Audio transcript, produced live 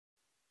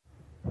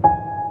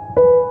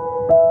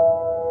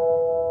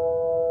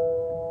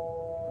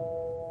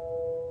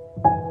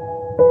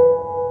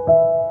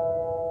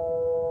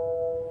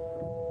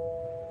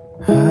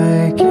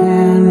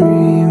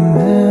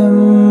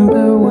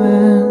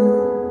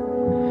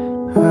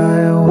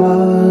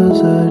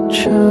a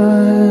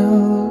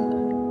child,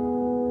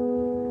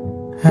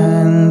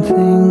 and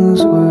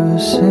things were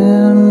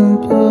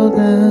simple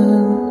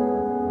then,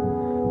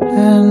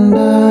 and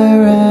I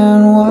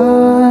ran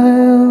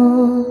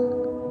wild.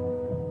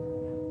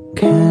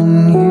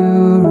 Can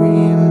you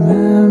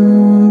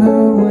remember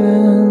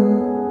when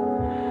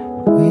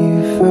we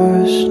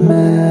first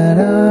met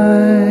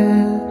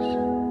eyes?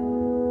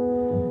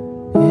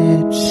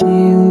 It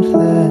seemed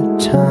that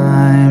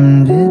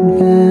time did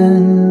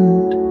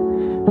bend,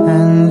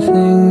 and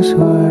things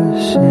were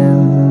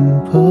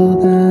simple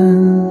then,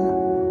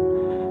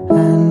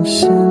 and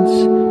since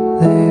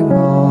they've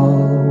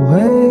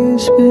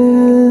always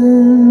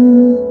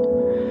been,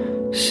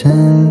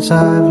 since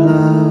I've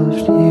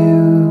loved you.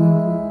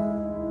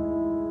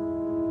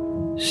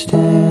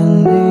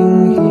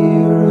 Standing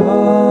here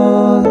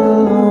all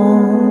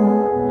alone,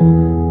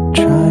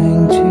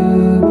 trying to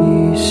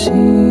be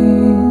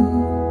seen,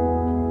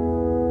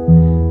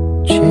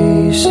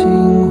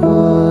 chasing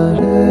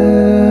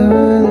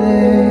whatever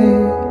they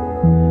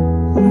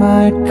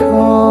might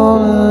call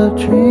a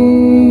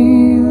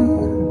dream.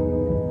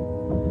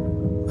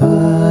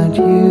 But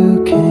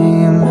you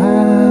came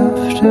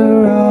after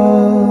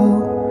all,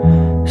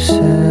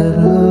 said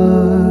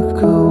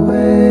look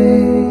away,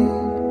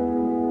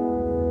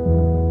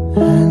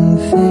 and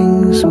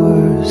things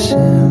were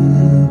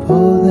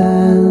simple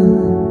then,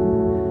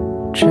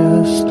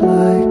 just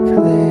like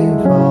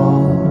they've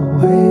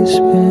always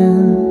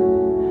been.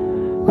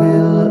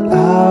 Will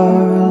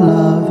our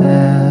love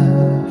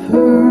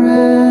ever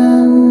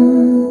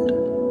end?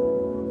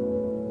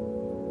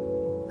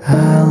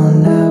 I'll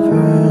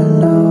never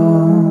know.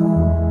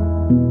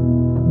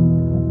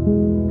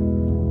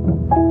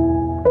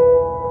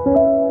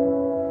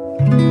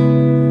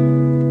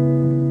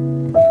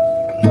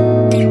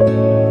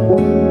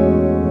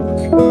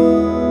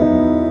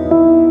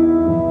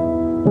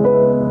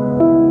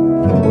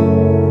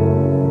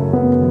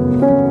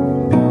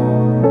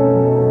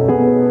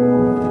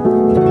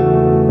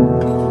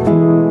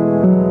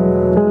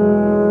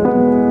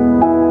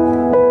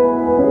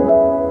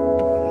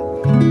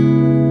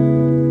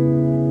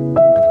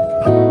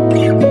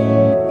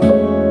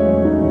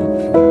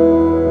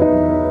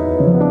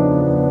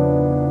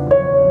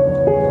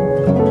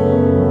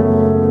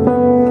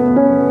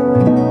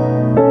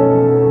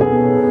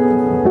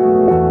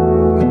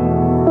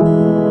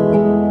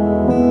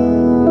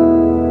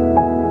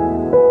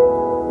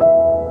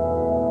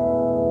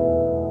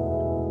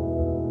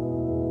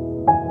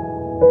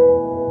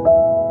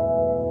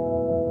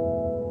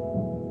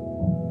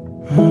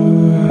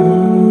 Mm-hmm.